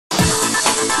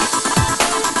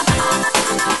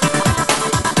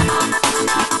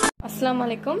अस्सलाम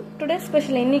वालेकुम today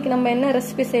special இன்னைக்கு நம்ம என்ன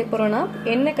ரெசிபி செய்ய போறோம்னா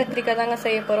எண்ணெய் கத்திரிக்காய் தாங்க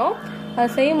செய்ய போறோம்.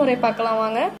 அது செய்முறை பார்க்கலாம்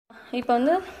வாங்க. இப்போ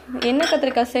வந்து எண்ணெய்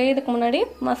கத்திரிக்காய் செய்யறதுக்கு முன்னாடி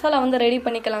மசாலா வந்து ரெடி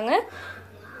பண்ணிக்கலாங்க.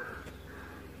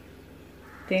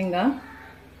 தேங்காய்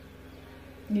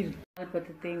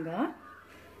பத்து தேங்காய்,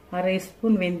 அரை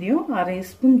ஸ்பூன் வெந்தயம், அரை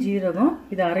ஸ்பூன் ஜீரகம்,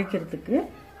 இது அரைக்கிறதுக்கு.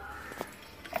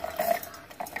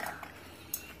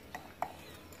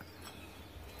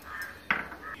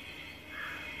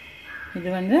 இது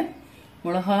வந்து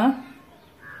மிளகா,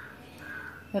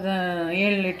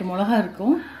 7-8 மிளகா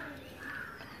இருக்கும்.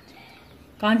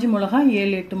 காஞ்சி மிளகா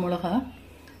 7-8 மிளகா,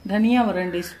 தனியா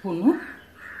 2 ஸ்பூனு,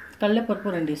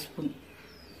 கடலைப்பருப்பு 2 ஸ்பூன்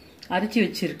அரைச்சி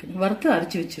வச்சிருக்கேன், வறுத்து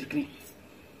அரைச்சி வச்சிருக்கேன்.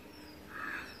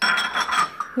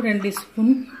 2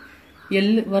 ஸ்பூன்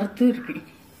எள்ளு வறுத்து இருக்கு.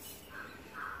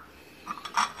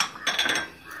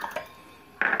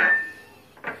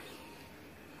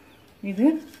 இது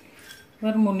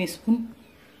ஒரு 3 ஸ்பூன்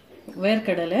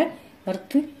வேர்க்கடலை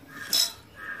வறுத்து,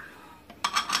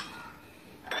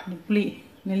 புளி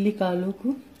நெல்லிக்காய் அளவுக்கு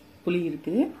புளி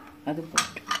இருக்குது, அது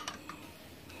போட்டு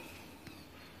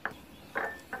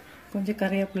கொஞ்சம்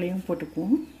கறிவேப்பிலையும்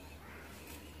போட்டுக்குவோம்.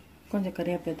 கொஞ்சம்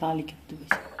கறிவேப்பிலை தாளிக்கிறது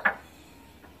வச்சு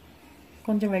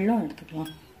கொஞ்சம் வெல்லம்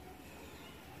எடுத்துக்கலாம்.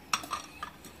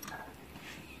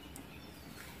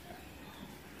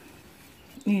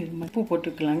 உப்பு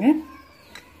போட்டுக்கலாங்க.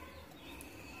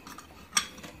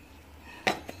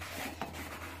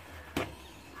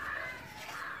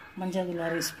 மஞ்சள் தூள்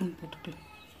 1/2 ஸ்பூன் போட்டுக்கலாம்.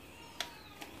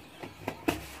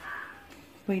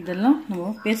 இப்போ இதெல்லாம் நம்ம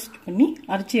பேஸ்ட் பண்ணி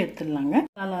அரைச்சி எடுத்துடலாங்க.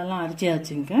 மசாலாலாம் அரைச்சி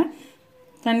ஆச்சுங்க.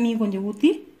 தண்ணி கொஞ்சம் ஊற்றி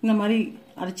இந்த மாதிரி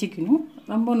அரைச்சிக்கணும்.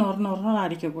 ரொம்ப நொர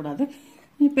அரைக்கக்கூடாது.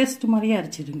 கொஞ்சம் பேஸ்ட் மாதிரியே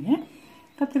அரைச்சிடுங்க.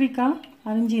 கத்திரிக்காய்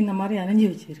அரைஞ்சி இந்த மாதிரி அரைஞ்சி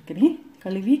வச்சுருக்கிறேன்.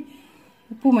 கழுவி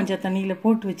உப்பு மஞ்சள் தண்ணியில்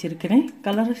போட்டு வச்சுருக்கிறேன்.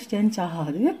 கலர் சேஞ்ச்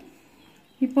ஆகாது.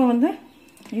 இப்போ வந்து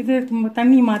இது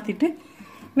தண்ணி மாற்றிட்டு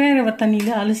வேறு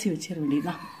தண்ணியில் அலசி வச்சிட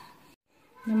வேண்டியதுதான்.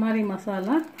 இந்த மாதிரி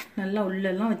மசாலா நல்லா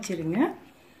உள்ளெல்லாம் வச்சிருங்க.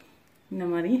 இந்த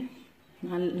மாதிரி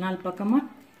 4 பக்கமாக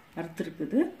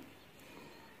அறுத்துருக்குது.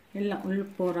 எல்லாம் உள்ள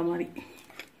போகிற மாதிரி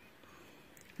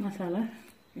மசாலா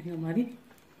இந்த மாதிரி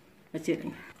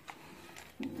வச்சிருங்க.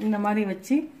 இந்த மாதிரி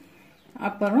வச்சு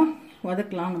அப்புறம்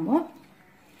வதக்கலாம். நம்ம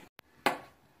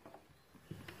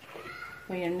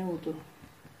இப்போ எண்ணெய் ஊற்றுவோம்.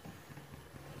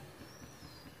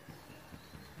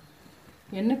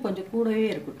 எண்ணெய் கொஞ்சம் கூடவே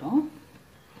இருக்கட்டும்.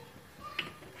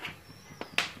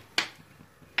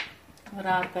 ஒரு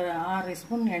 6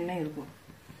 ஸ்பூன் எண்ணெய் இருக்கும்.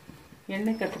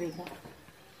 எண்ணெய் கத்திரிக்காய்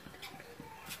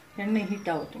எண்ணெய் ஹீட்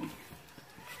ஆகட்டும்.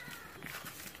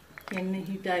 எண்ணெய்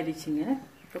ஹீட் ஆகிடுச்சுங்க.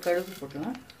 இப்போ கடுகு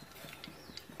போட்டுலாம்,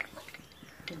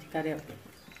 கொஞ்சம் கறிவேப்பிலை,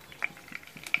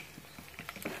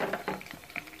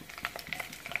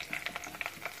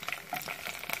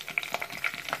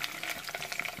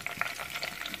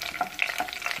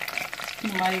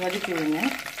 இந்த மாதிரி வதக்கி விடுங்க.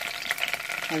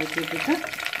 வதக்கி விட்டுட்டு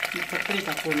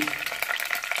கத்திரிக்காய் போடணும்.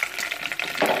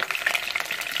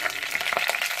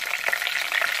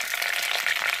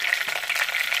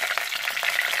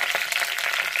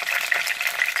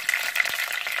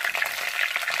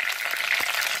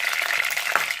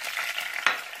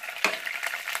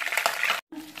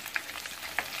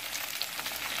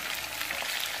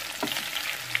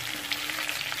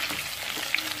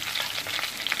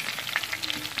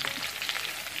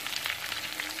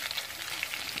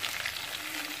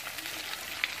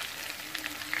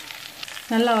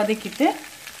 நல்லா வதக்கிட்டு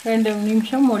 2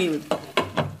 நிமிஷம் மூடி வைப்போம்.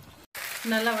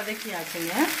 நல்லா வதக்கி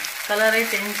ஆச்சுங்க. கலரே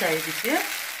சேஞ்ச் ஆகிடுச்சு.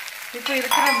 இப்போ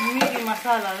இருக்கிற மீதி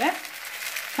மசாலாவை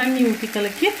தண்ணி ஊற்றி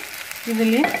கலக்கி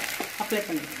இதிலே அப்ளை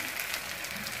பண்ணிடுங்க.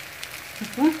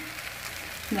 இப்போ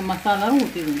இந்த மசாலாவை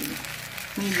ஊற்றி வேண்டியது.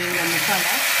 மீதி இந்த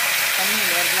மசாலா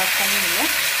தண்ணியில் 1 கிளாஸ்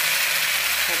தண்ணியில்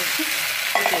கரைச்சி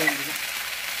ஊற்ற வேண்டியது.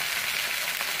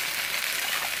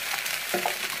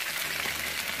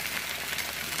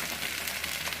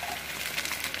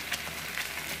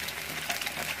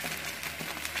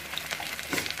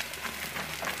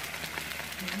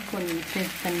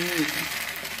 கொஞ்சம் தண்ணி ஊற்றணும்.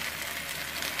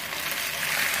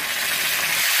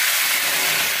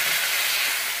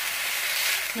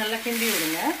 நல்லா கிண்டி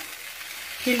விடுங்க.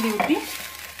 கிண்டி ஊற்றி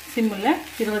சிம்மில்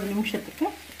 20 நிமிஷத்துக்கு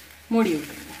மூடி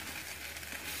விட்டுருங்க.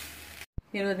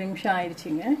 20 நிமிஷம்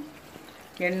ஆயிடுச்சுங்க.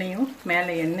 எண்ணெயும்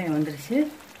மேலே எண்ணெய் வந்துடுச்சு.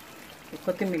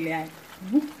 கொத்தமல்லி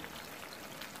ஆயிடுச்சு.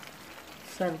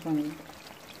 சர்வ் பண்ணி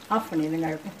ஆஃப் பண்ணிடுங்க.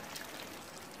 அடுப்பு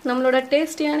நம்மளோட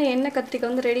டேஸ்டியான எண்ணெய் கத்திரிக்காய்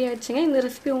வந்து ரெடி ஆயிடுச்சுங்க. இந்த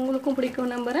ரெசிபி உங்களுக்கும் பிடிக்கும்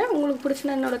நம்புறேன். உங்களுக்கு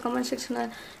பிடிச்சினா என்னோட கமெண்ட்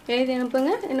செக்ஷனில் எழுதி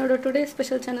அனுப்புங்க. என்னோட டுடே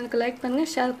ஸ்பெஷல் சேனலுக்கு லைக்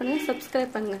பண்ணுங்கள், ஷேர் பண்ணுங்கள்,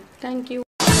 சப்ஸ்கிரைப் பண்ணுங்கள். தேங்க்யூ.